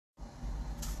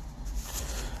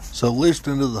So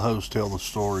listening to the host tell the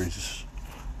stories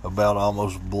about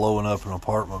almost blowing up an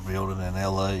apartment building in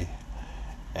L.A.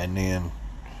 and then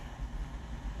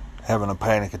having a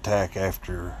panic attack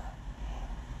after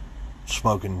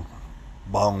smoking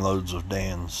bong loads of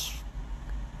Dan's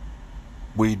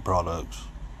weed products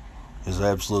has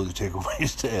absolutely tickled me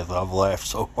to death. I've laughed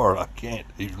so hard I can't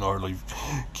even hardly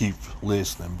keep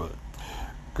listening, but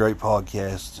great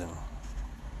podcasts and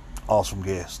awesome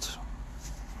guests.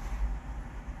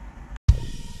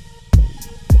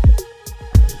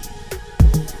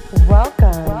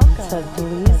 Welcome to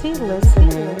PriSSy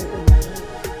Listening.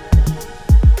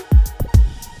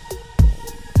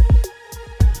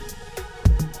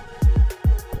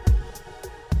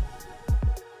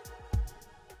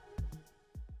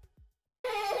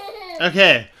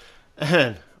 Okay,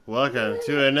 and welcome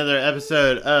to another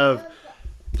episode of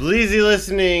PriSSy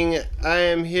Listening. I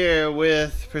am here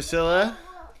with Priscilla.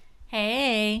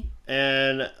 Hey.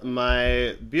 And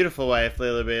my beautiful wife,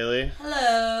 Layla Bailey.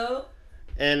 Hello.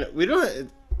 And we don't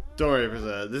worry,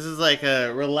 Priscilla. This is like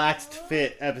a relaxed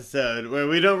fit episode where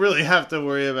we don't really have to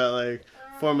worry about like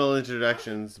formal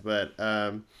introductions. But,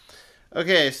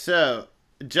 okay, so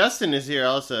Justin is here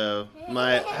also.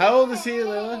 How old is he,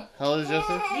 Layla? How old is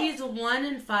Justin? He's 1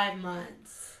 and 5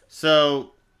 months.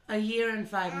 So. A year and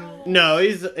 5 months. No,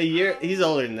 he's a year. He's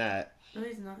older than that. No,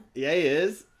 he's not. Yeah, he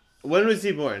is. When was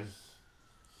he born?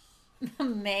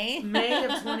 May of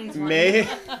 2020.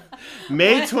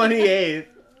 May 28th.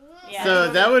 Yeah.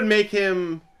 So that would make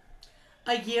him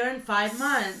a year and 5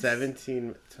 months.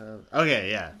 17. Okay,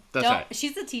 yeah, that's right.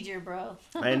 She's a teacher, bro.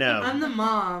 I know. I'm the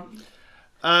mom.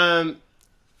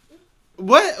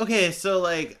 What? Okay, so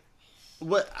like,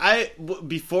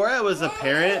 before I was a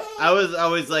parent, I was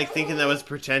always like thinking that was a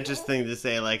pretentious thing to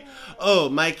say, like, oh,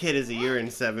 my kid is a year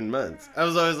and 7 months. I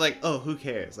was always like, oh, who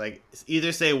cares? Like,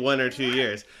 either say 1 or 2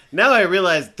 years. Now I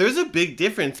realize there's a big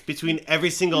difference between every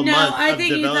single month of development. No, I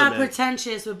think he's not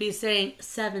pretentious would be saying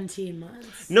 17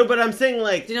 months. No, but I'm saying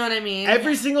like, do you know what I mean?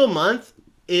 Every single month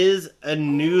is a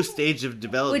new stage of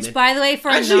development. Which, by the way, for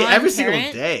actually, a non-parent, every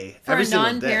single day. For a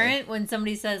non-parent, when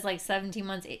somebody says like 17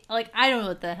 months, like I don't know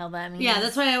what the hell that means. Yeah,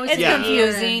 that's why I always. It's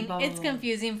confusing. It's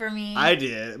confusing for me. I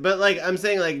did, but like I'm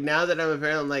saying, like now that I'm a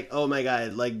parent, I'm like, oh my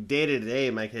god, like day to day,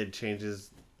 my kid changes.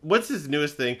 What's his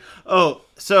newest thing? Oh,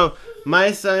 so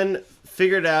my son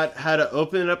figured out how to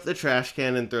open up the trash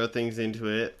can and throw things into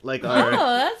it, like our. Oh,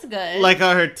 that's good. Like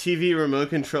our TV remote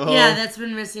control. Yeah, that's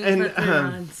been missing for 3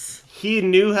 months. He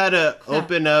knew how to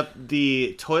open up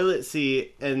the toilet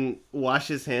seat and wash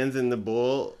his hands in the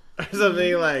bowl or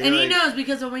something like. And he knows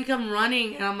because when we come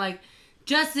running and I'm like,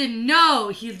 Justin, no,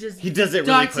 he does it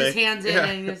really quick. His hands in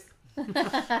and he just.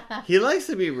 He likes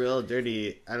to be real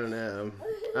dirty. I don't know.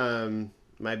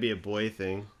 Might be a boy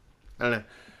thing. I don't know.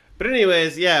 But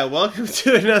anyways, yeah, welcome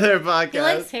to another podcast. He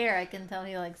likes hair. I can tell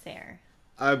he likes hair.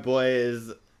 Our boy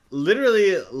is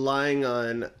literally lying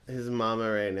on his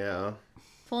mama right now.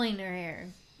 Pulling her hair.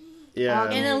 Yeah.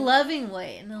 In a loving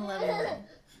way.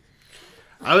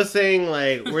 I was saying,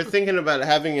 like, we're thinking about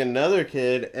having another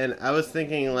kid, and I was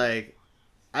thinking, like,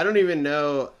 I don't even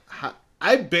know how.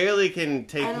 I barely can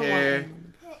take care.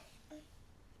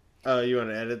 Oh, you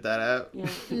want to edit that out? Yeah.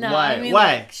 No, Why? I mean,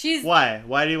 Why? Like, Why?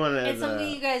 Why do you want to edit that? It's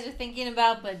something you guys are thinking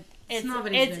about, but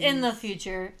it's in the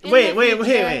future. Wait.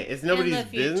 It's nobody's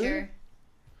business?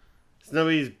 It's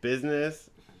nobody's business?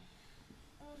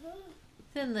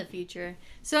 It's in the future.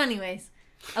 So anyways.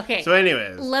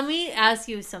 Let me ask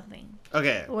you something.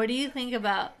 Okay. What do you think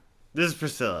about this is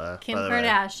Priscilla, Kim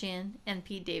Kardashian and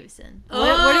Pete Davidson? Oh,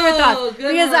 what are your thoughts?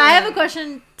 Because one. I have a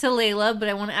question to Layla, but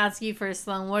I want to ask you first,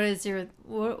 Sloan. What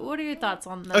are your thoughts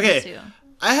on those two?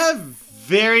 I have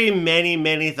very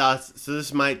many thoughts, so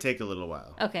this might take a little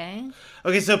while. Okay,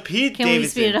 so Pete Can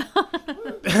Davidson. we speed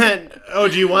it up? Oh,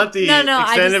 do you want the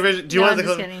extended version? Do you want the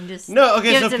clip? No,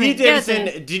 okay, so Pete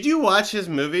Davidson, did you watch his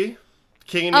movie?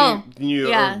 King of New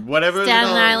York, or whatever.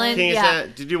 Staten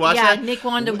Island. Did you watch that? Yeah, Nick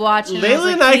wanted to watch it.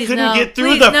 Layla and I couldn't get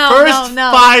through the first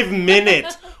 5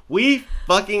 minutes. We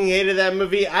fucking hated that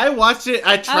movie. I watched it.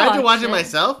 I tried to watch it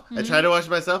myself. Mm-hmm.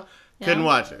 Couldn't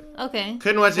watch it. Okay.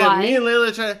 Couldn't watch it. Me and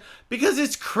Layla tried because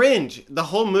it's cringe. The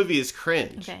whole movie is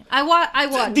cringe. Okay. I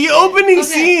watched the opening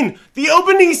scene. The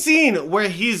opening scene where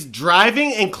he's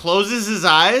driving and closes his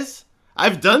eyes.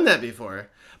 I've done that before.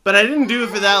 But I didn't do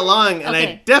it for that long, and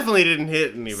I definitely didn't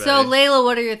hit anybody. So, Layla,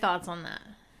 what are your thoughts on that?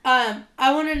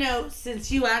 I want to know,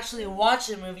 since you actually watched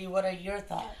the movie, what are your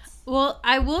thoughts? Well,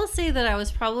 I will say that I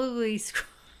was probably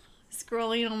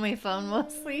scrolling on my phone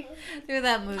mostly through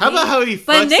that movie. How about how he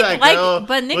fucks that girl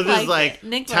with his like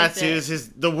tattoos,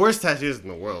 the worst tattoos in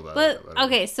the world. But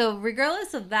okay, so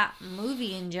regardless of that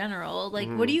movie in general, like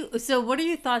what are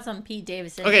your thoughts on Pete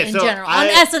Davidson in general? On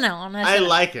SNL. I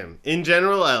like him. In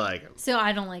general, I like him. So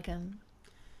I don't like him.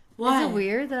 Why? Is it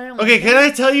weird that I don't Okay, like can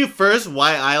I tell you first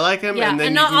why I like him? Yeah, and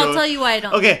then I'll tell you why I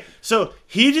don't. Okay, so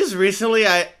he just recently,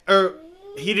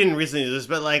 he didn't recently do this,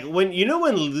 but like when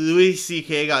Louis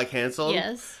C.K. got canceled?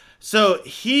 Yes. So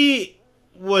he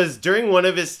was, during one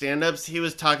of his stand-ups, he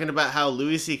was talking about how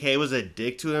Louis C.K. was a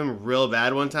dick to him real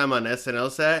bad one time on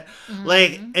SNL set. Mm-hmm.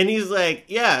 Like, and he's like,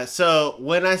 yeah, so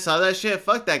when I saw that shit,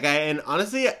 fuck that guy. And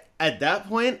honestly, at that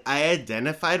point, I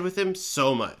identified with him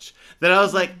so much that I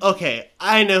was like, okay,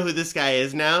 I know who this guy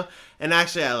is now. And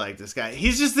actually, I like this guy.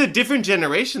 He's just a different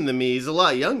generation than me. He's a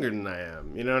lot younger than I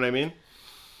am. You know what I mean?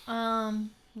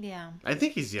 Yeah. I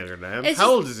think he's younger than I am. How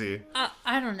old is he?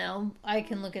 I don't know. I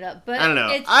can look it up. But I don't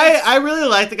know. I really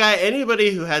like the guy.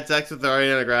 Anybody who had sex with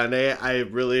Ariana Grande, I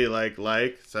really like.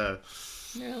 So.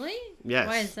 Really? Yes.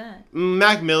 Why is that?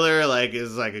 Mac Miller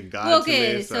is like a god to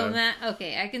me. So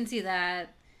I can see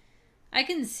that. I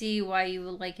can see why you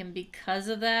would like him because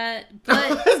of that. But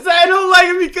I don't like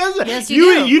him because of yes, you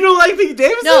do. You don't like Pete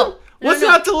Davidson? No. What's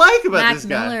not to like about Mac this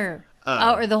guy? Miller.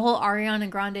 Or the whole Ariana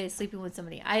Grande sleeping with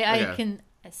somebody. I can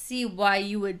see why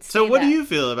you would say So what that. do you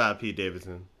feel about Pete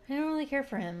Davidson? I don't really care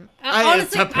for him.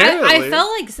 Honestly,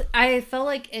 I felt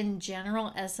like in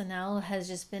general SNL has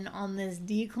just been on this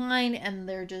decline, and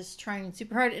they're just trying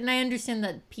super hard. And I understand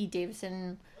that Pete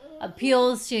Davidson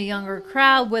appeals to a younger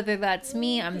crowd, whether that's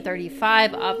me. I'm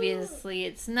 35. Obviously,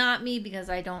 it's not me because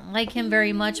I don't like him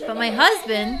very much. But my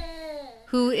husband,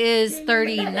 who is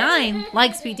 39,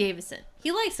 likes Pete Davidson.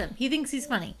 He likes him. He thinks he's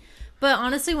funny. But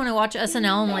honestly, when I watch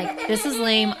SNL, I'm like, this is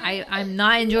lame. I'm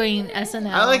not enjoying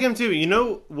SNL. I like him too. You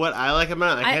know what I like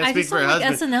about him? I can't speak for her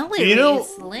husband. SNL lately. You know,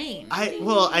 it's lame.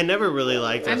 I never really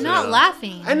liked SNL. I'm not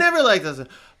laughing. I never liked SNL.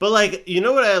 But like, you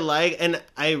know what I like, and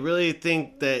I really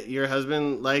think that your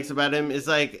husband likes about him is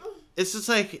like, it's just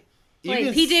like,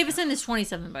 Pete Davidson is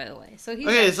 27, by the way, so he's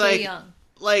it's like, young.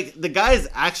 Like the guy's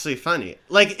actually funny.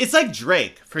 Like it's like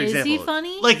Drake, for example. Is he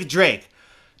funny? Like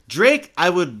Drake, I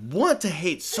would want to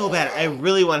hate so bad. I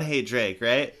really want to hate Drake,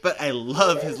 right? But I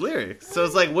love his lyrics. So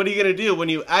it's like, what are you gonna do when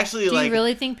you actually do you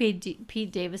really think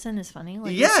Pete Davidson is funny?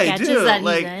 Like yeah, the sketches I do. That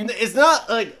like, he's in? It's not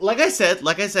like I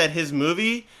said, his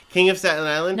movie King of Staten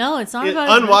Island. No, it's not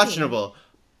about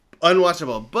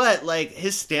unwatchable. But like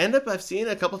his stand up, I've seen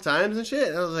a couple times and shit.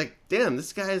 And I was like, damn,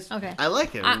 this guy's okay. I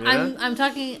like him. I'm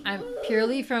talking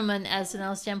purely from an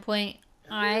SNL standpoint.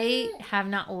 I have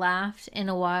not laughed in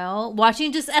a while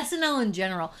watching just SNL in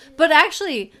general. But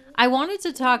actually, I wanted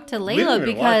to talk to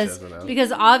Layla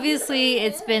because obviously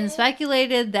it's been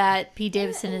speculated that Pete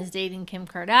Davidson is dating Kim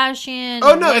Kardashian.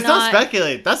 Oh no, it's not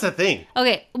speculated. That's a thing.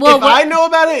 Okay, well, if I know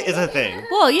about it, it's a thing.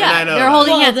 Well, yeah, they're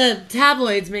holding it. The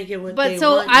tabloids make it what they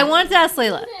so want. I wanted to ask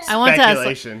Layla.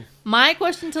 Speculation. My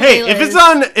question to Layla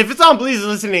if it's on Bleezy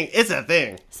Listening, it's a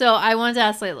thing. So I wanted to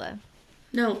ask Layla.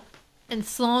 No. And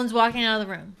Sloane's walking out of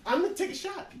the room. I'm gonna take a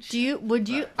shot. Do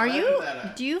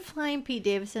you find Pete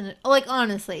Davidson, like,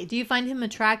 honestly, do you find him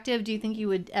attractive? Do you think you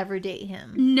would ever date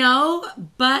him? No,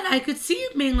 but I could see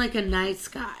him being like a nice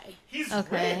guy. He's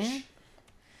rich.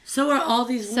 So are all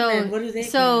these women. What do they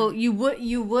So you would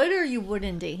or you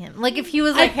wouldn't date him? Like if he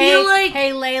was like, hey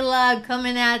Layla, I'm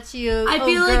coming at you. I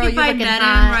feel like if I met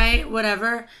him, right,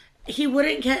 whatever, he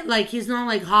wouldn't get, like, he's not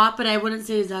like hot, but I wouldn't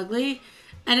say he's ugly.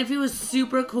 And if he was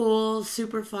super cool,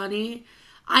 super funny,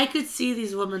 I could see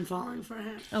these women falling for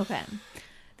him. Okay.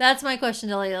 That's my question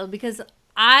to Layla, because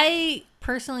I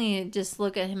personally just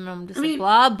look at him and I'm just like,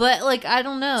 blah, but like, I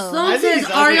don't know. Sloan says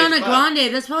Ariana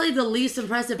Grande. That's probably the least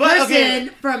impressive person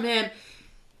from him.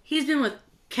 He's been with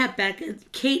Kate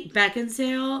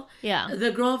Beckinsale. Yeah. The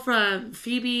girl from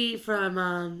Phoebe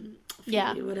from...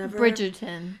 whatever.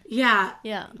 Bridgerton. Yeah.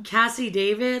 Yeah. Cassie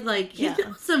David. Like, he's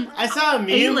got some I saw a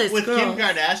meme with girls. Kim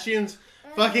Kardashian's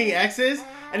fucking exes,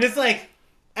 and it's like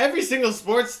every single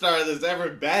sports star there's ever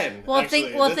been. Well,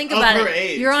 think about it.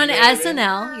 Age, you're on SNL.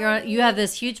 I mean? You have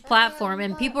this huge platform,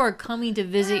 and people are coming to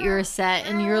visit your set,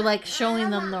 and you're like showing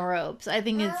them the ropes. I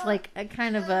think it's like a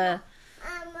kind of a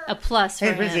plus for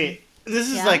him. Prissy, this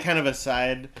is like kind of a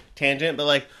side tangent, but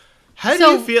like, how do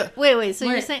you feel? Wait. So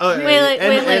you're saying, wait,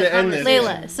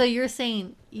 Layla. So you're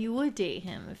saying you would date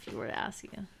him if you were to ask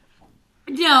you?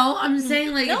 No, I'm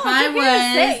saying like if I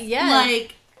was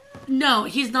like No,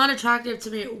 he's not attractive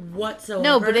to me whatsoever.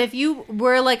 No, but if you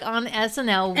were like on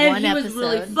SNL and one he episode, was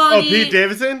really funny. Oh, Pete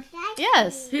Davidson?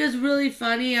 yes, He was really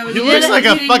funny. He looks like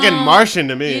a fucking Martian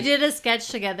to you me. did a sketch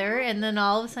together, and then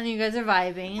all of a sudden you guys are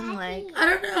vibing. Like, I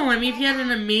don't know. I mean, if he had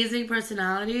an amazing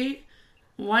personality,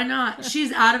 why not?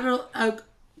 She's out of her.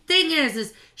 Thing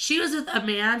is she was with a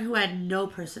man who had no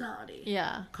personality.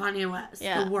 yeah, Kanye West,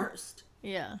 Yeah. the worst.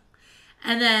 yeah.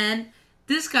 And then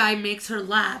this guy makes her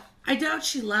laugh. I doubt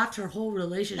she laughed her whole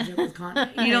relationship with Kanye.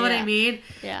 You know what I Yeah. mean?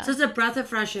 Yeah. So it's a breath of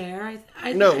fresh air.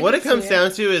 No, what it can comes see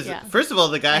down to is, Yeah. first of all,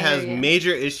 the guy I hear has you.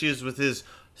 major issues with his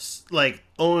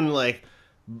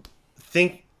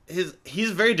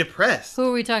he's very depressed. Who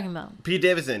are we talking about? Pete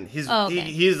Davidson. He's Oh, okay.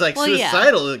 he's like Well, yeah.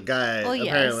 suicidal guy Well, yes,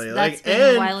 apparently. that's Like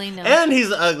been widely known. and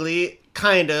he's ugly,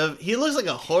 kind of. He looks like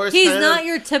a horse. He's kind of. not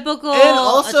your typical. And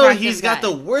also, attractive he's got guy.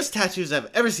 the worst tattoos I've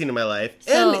ever seen in my life.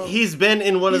 So- And he's been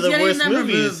in one of He's the getting worst them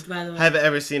movies removed, by the way. I've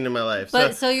ever seen in my life.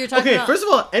 But so you're talking okay, about. first of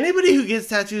all, anybody who gets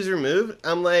tattoos removed,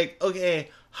 I'm like, okay,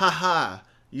 haha,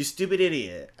 you stupid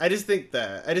idiot. I just think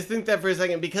that for a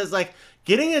second because, like,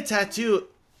 getting a tattoo.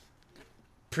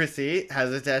 PriSSy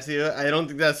has a tattoo. I don't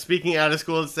think that's speaking out of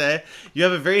school to say. You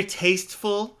have a very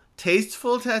tasteful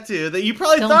tattoo that you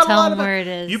probably Don't thought a tell lot him about. where it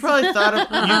is. You probably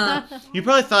you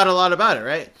probably thought a lot about it,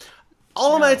 right?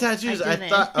 All of my tattoos, I I didn't.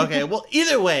 thought, okay, well,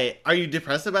 either way, are you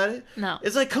depressed about it? No.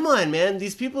 It's like, come on, man.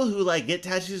 These people who, like, get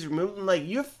tattoos removed, I'm like,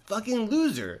 you're a fucking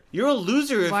loser. You're a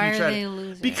loser if Why you are try they to...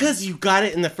 losers? Because you got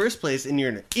it in the first place and you're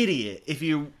an idiot. If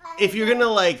you're gonna,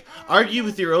 like, argue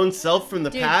with your own self from the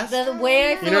Dude, past... the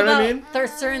way I feel know what about I mean?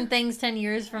 there's certain things 10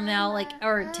 years from now, like,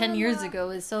 or 10 years ago,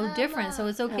 is so different. So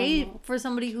it's okay for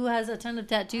somebody who has a ton of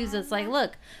tattoos that's like,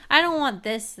 look, I don't want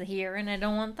this here and I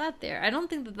don't want that there. I don't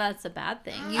think that that's a bad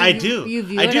thing. I do. You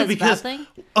view I it do as a because bad thing?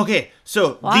 okay,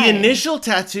 so Why? the initial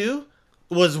tattoo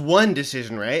was one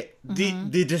decision, right?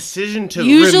 The decision to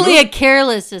Usually remove, a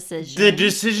careless decision. the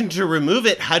decision to remove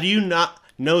it. How do you not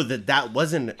know that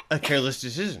wasn't a careless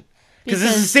decision? Because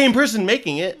it's the same person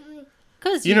making it.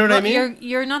 Because You know what I mean?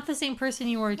 You're not the same person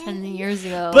you were 10 years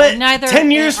ago. But Neither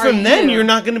 10 years are from then, you. you're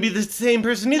not going to be the same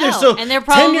person either. No, So and they're 10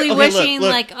 probably okay, wishing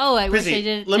look, like, oh, I wish Prissy, I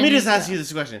did. Let 10 me just years ask ago. you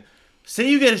this question. Say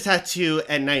you get a tattoo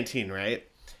at 19, right?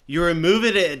 You remove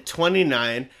it at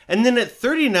 29, and then at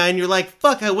 39, you're like,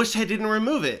 fuck, I wish I didn't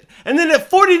remove it. And then at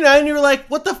 49, you're like,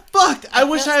 what the fuck? I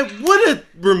wish I would have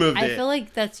removed it. I feel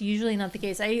like that's usually not the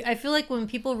case. I feel like when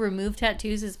people remove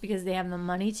tattoos, it's because they have the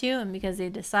money to, and because they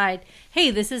decide,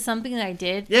 hey, this is something that I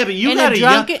did. Yeah, but you in got a a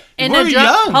drunken, young- in we're a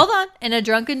young. Hold on, in a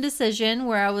drunken decision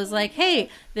where I was like, hey,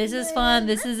 this is fun,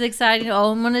 this is exciting.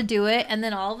 Oh, I'm gonna do it, and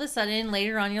then all of a sudden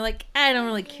later on, you're like, I don't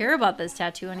really care about this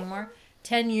tattoo anymore.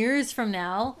 10 years from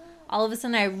now, all of a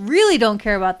sudden I really don't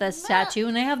care about this tattoo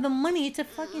and I have the money to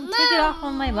fucking take it off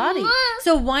on my body.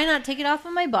 So why not take it off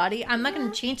on my body? I'm not going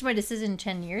to change my decision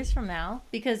 10 years from now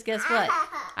because guess what?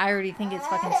 I already think it's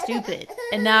fucking stupid.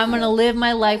 And now I'm going to live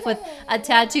my life with a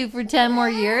tattoo for 10 more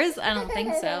years? I don't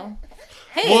think so.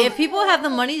 Hey, Well, if people have the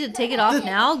money to take it off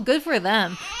now, good for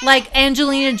them. Like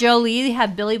Angelina Jolie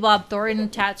had Billy Bob Thornton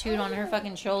tattooed on her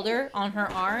fucking shoulder, on her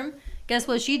arm. Guess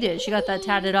what she did? She got that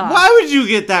tatted off. Why would you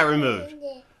get that removed?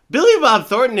 Billy Bob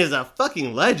Thornton is a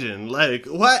fucking legend. Like,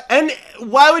 what? And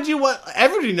why would you want...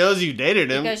 Everybody knows you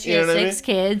dated him. Because she you know has what I 6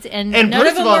 mean? kids, and And none of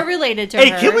first them of all, are related to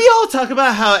Hey, her. can we all talk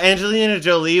about how Angelina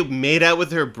Jolie made out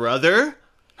with her brother?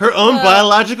 Her own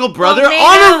biological brother made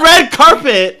on out- a red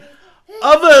carpet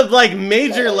of a, like,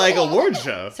 major, like, award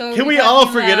show. So are Can we we all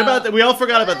talking forget about about- that? We all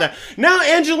forgot about that. Now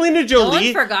Angelina No one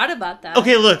Jolie... forgot about that.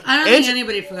 Okay, look. I don't think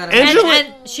anybody forgot about Angela- it.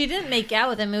 And she didn't make out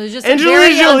with him. It was just Angelina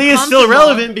very Jolie is still uncomfortable.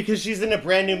 relevant because she's in a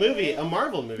brand new movie, a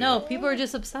Marvel movie. No, people are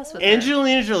just obsessed with her.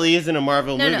 Angelina Jolie is in a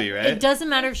Marvel movie, right? It doesn't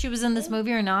matter if she was in this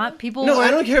movie or not. People No, were, I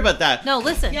don't care about that. No,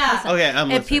 listen. Yeah. Listen. Okay, I'm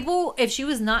listening. If she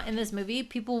was not in this movie,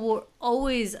 people were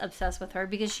always obsessed with her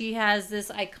because she has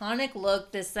this iconic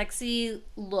look, this sexy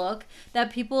look that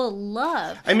people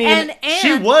love. I mean,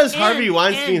 she was Harvey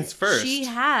Weinstein's first, She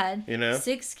had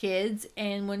 6 kids,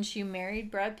 and when she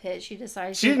married Brad Pitt, she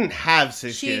decided She didn't have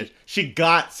 6 kids. She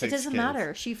got 6 It doesn't kids.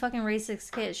 matter. She fucking raised 6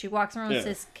 kids. She walks around with Yeah.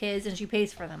 6 kids and she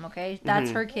pays for them, okay?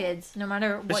 That's her kids, no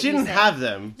matter what But she you didn't say. have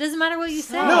them. It doesn't matter what you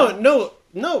say.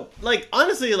 No. Like,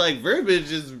 honestly, like,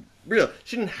 verbiage is real.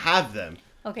 She didn't have them.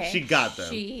 Okay. She got them.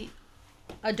 She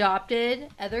adopted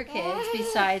other kids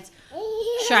besides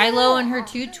Shiloh and her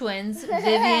 2 twins,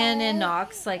 Vivian and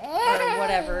Knox, like, or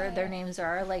whatever their names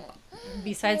are. Like,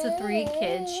 besides the 3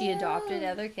 kids, she adopted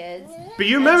other kids. But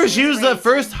you remember she was the raised-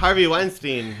 first Harvey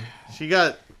Weinstein. She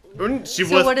got... She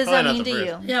So was what does that probably mean not to the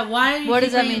you? first. Yeah, why? What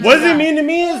does that mean? What does it mean to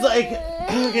me is like...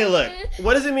 Okay, look.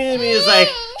 What does it mean to me is like...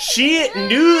 She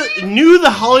knew the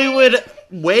Hollywood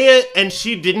weigh it, and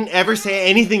she didn't ever say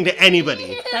anything to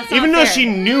anybody. That's not even though fair. she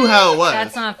knew how it was.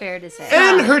 That's not fair to say.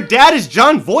 And her dad is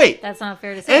John Voight. That's not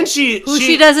fair to say. And who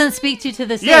she doesn't speak to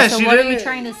this day. Yeah, so she what are didn't- you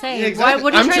trying to say? Yeah, exactly.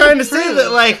 What are you I'm trying to prove? say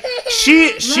that, like, she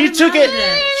took it.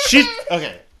 it.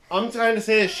 Okay. I'm trying to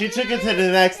say that she took it to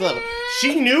the next level.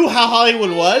 She knew how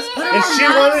Hollywood was, and she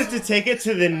wanted to take it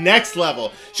to the next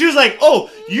level. She was like, "Oh,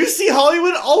 you see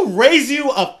Hollywood? I'll raise you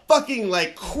a fucking,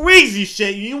 like, crazy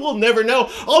shit. You will never know.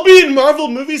 I'll be in Marvel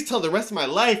movies till the rest of my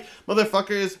life,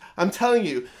 motherfuckers. I'm telling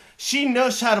you." She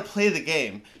knows how to play the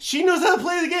game. She knows how to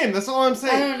play the game. That's all I'm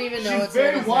saying. I don't even know She's what's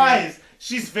very what to wise.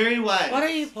 She's very wise. Why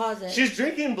don't you pause it? She's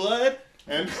drinking blood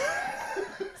and.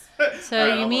 So All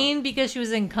right, you hold mean on. because she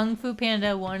was in Kung Fu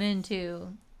Panda 1 and 2,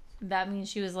 that means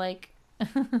she was like...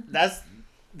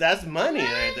 That's money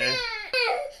right there.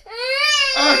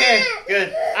 Okay,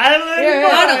 good. Island Here,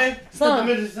 boy. Anna, slow. I'm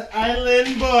just an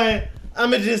island boy.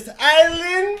 I'm just an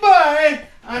island boy.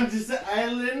 I'm just an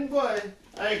island boy.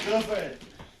 Alright, go for it.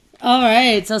 All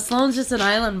right, so Sloane's just an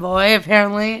island boy,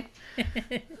 apparently.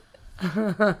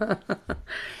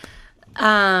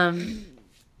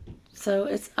 So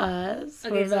it's us.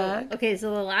 We're back. Okay,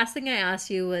 so the last thing I asked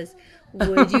you was,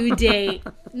 would you date...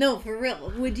 No, for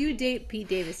real. Would you date Pete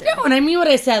Davidson? No, and I mean what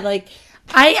I said. Like,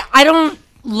 I don't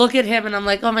look at him and I'm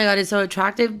like, oh my god, he's so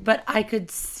attractive. But I could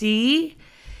see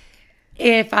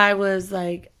if I was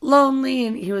like lonely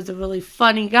and he was a really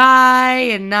funny guy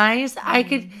and nice, I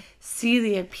could see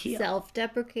the appeal.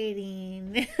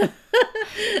 Self-deprecating.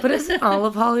 But isn't all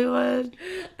of Hollywood?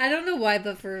 I don't know why,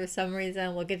 but for some reason I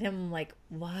look at him, I'm like,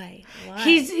 why? I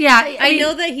mean,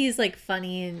 know that he's like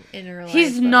funny in real life.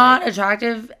 he's but, not like,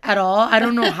 attractive at all. I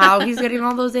don't know how he's getting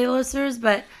all those A-listers,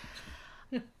 but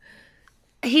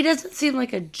he doesn't seem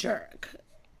like a jerk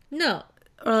no.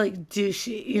 or like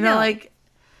douchey. You know, No. like,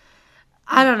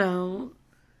 I don't know.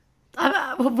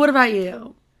 What about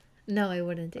you? No, I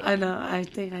wouldn't date I him. know. I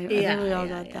think we all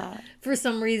got yeah. that. For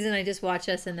some reason, I just watch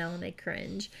SNL and I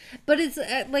cringe. But it's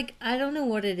like, I don't know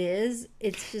what it is.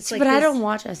 It's just like But I this- don't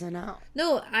watch SNL.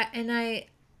 No,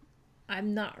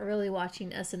 I'm not really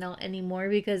watching SNL anymore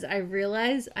because I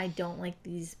realize I don't like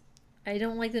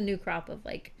the new crop of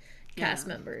like cast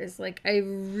members. Like, I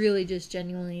really just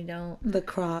genuinely don't. The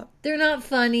crop. They're not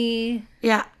funny.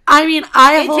 Yeah. I mean,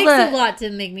 I It hold takes a lot to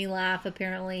make me laugh,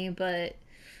 apparently, but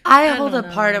I hold a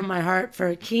don't part know. of my heart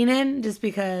for Keenan just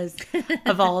because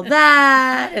of all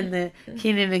that and the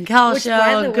Keenan and Kel which, show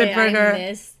by and the Good way, Burger. I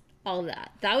miss all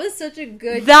that. That was such a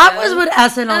good That show. was what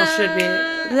SNL should be.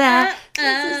 This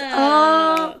is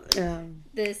all. Yeah.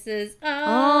 This is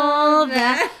All all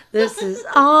that. This is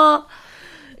all.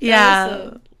 Yeah. That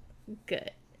was so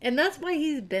good. And that's why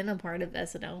he's been a part of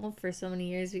SNL for so many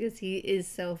years, because he is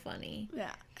so funny.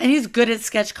 Yeah. And he's good at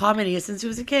sketch comedy since he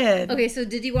was a kid. Okay, so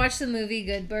did you watch the movie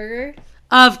Good Burger?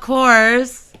 Of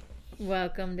course.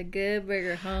 Welcome to Good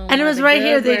Burger Home. And it of was the right Good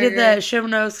here. They did Burger. the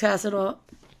Sherman Oaks Castle.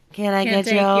 Can I Can't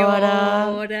get take your your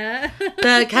order? order.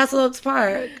 The Castle Oaks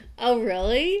Park. Oh,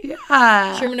 really?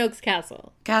 Yeah. Sherman Oaks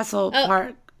Castle. Castle Oh.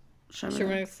 Park.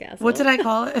 Sherman Oaks Castle. What did I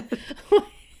call it?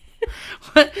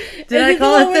 What did Is I it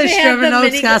call one it? where The they have Sherman Oaks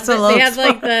mini- Castle They Oaks have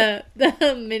like Park.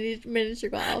 the miniature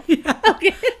golf. Yeah.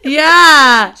 Okay.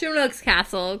 Yeah. Sherman Oaks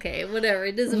Castle. Okay, whatever.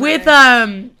 It doesn't With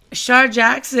matter. Shar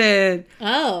Jackson.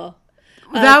 Oh.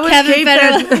 That was Kevin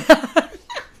K-Fed.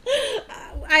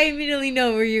 I immediately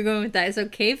know where you're going with that. So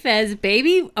K-Fed's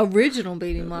original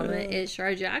baby mama is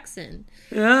Shar Jackson.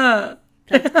 Yeah.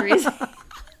 That's crazy.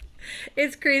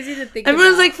 It's crazy to think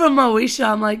Everyone's about. like from Moesha.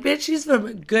 I'm like, bitch, she's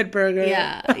from Good Burger.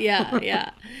 Yeah.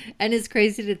 And it's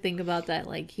crazy to think about that.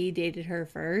 Like, he dated her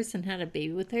first and had a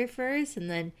baby with her first, and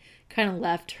then kind of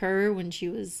left her when she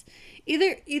was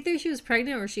either she was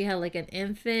pregnant or she had like an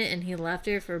infant, and he left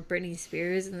her for Britney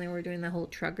Spears, and they were doing the whole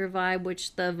trucker vibe,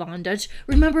 which the Von Dutch.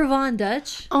 Remember Von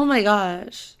Dutch? Oh my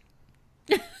gosh.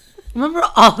 Remember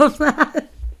all of that?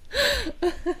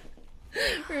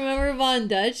 Remember Von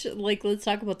Dutch? Like, let's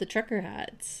talk about the trucker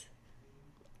hats.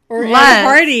 Or Let's.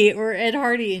 Ed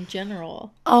Hardy in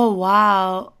general. Oh,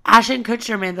 wow. Ashton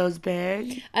Kutcher made those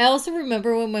big. I also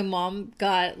remember when my mom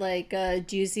got like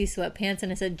juicy sweatpants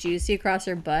and it said juicy across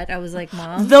her butt. I was like,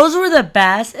 Mom. Those were the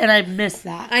best, and I missed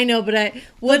that. I know, but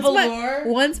velour?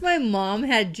 once my mom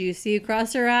had juicy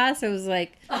across her ass, I was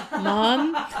like,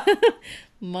 Mom,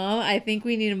 Mom, I think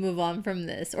we need to move on from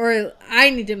this. Or I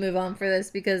need to move on for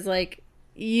this because like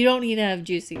you don't need to have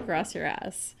juicy across your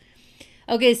ass.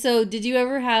 Okay, so did you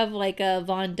ever have like a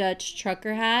Von Dutch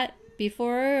trucker hat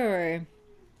before, or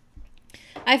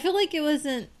I feel like it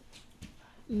wasn't.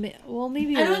 Well,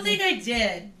 maybe it I don't wasn't. think I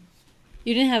did.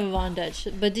 You didn't have a Von Dutch,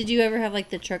 but did you ever have like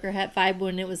the trucker hat vibe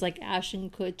when it was like Ashton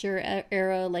Kutcher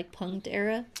era, like punked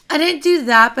era? I didn't do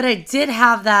that, but I did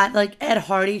have that like Ed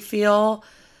Hardy feel.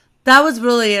 That was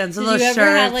really in. So Did those you ever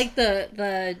shirts. have like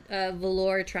the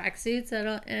velour tracksuits at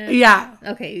all? Yeah.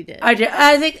 Okay, you did. I did.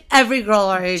 I think every girl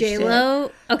our age did.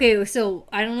 J-Lo. Okay, so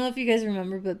I don't know if you guys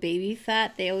remember, but Baby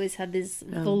Fat, they always had these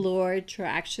velour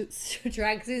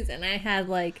tracksuits, and I had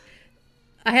like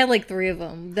 3 of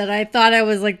them that I thought I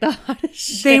was like the hottest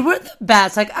shit. They were the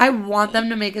best. Like, I want them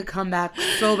to make a comeback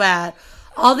so bad.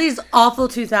 All these awful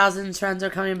 2000s trends are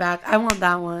coming back. I want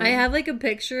that one. I have like a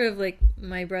picture of like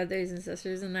my brothers and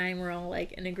sisters and I. We're all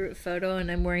like in a group photo,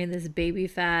 and I'm wearing this Baby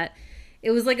Fat.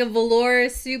 It was like a velour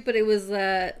suit, but it was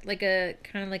like a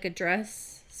kind of like a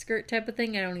dress skirt type of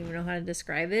thing. I don't even know how to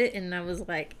describe it. And I was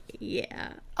like,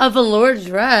 yeah. A velour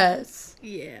dress.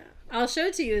 Yeah. I'll show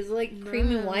it to you. It's like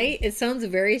cream and white. It sounds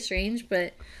very strange,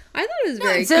 but I thought it was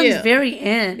very It sounds cute. very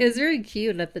in. It was very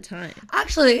cute at the time.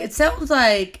 Actually, it sounds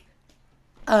like...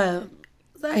 I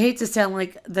hate to sound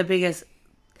like the biggest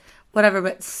whatever,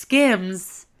 but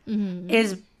Skims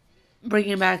is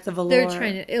bringing back the velour. They're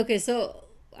trying to... Okay, so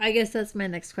I guess that's my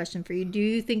next question for you. Do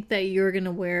you think that you're going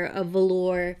to wear a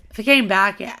velour If it came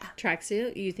back, yeah.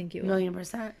 tracksuit? You think you will?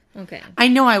 1,000,000%. Okay. I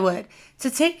know I would. To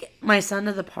take my son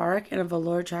to the park in a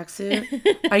velour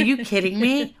tracksuit? Are you kidding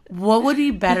me? What would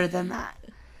be better than that?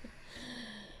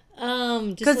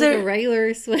 Just like a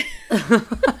regular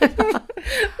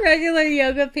regular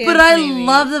yoga pants. But I maybe.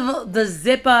 love the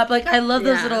zip up. Like, I love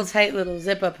those Yeah. little tight little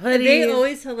zip up hoodies. They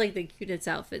always had like the cutest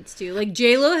outfits too. Like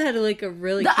J-Lo had like a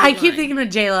really cute I keep line. thinking of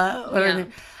J-Lo. Yeah.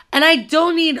 And I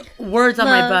don't need words on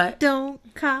my Love butt.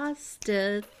 don't cost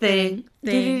a Thing.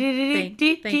 thing.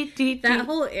 That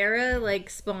whole era like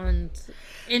spawned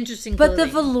interesting But the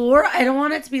clothing. velour, I don't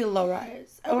want it to be low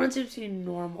rise. I want it to be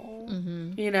normal.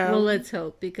 You know? Well, let's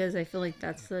hope, because I feel like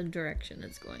that's the direction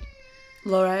it's going.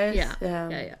 Low rise?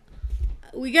 Yeah.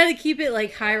 We got to keep it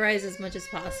like high rise as much as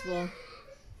possible.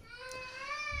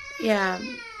 Yeah.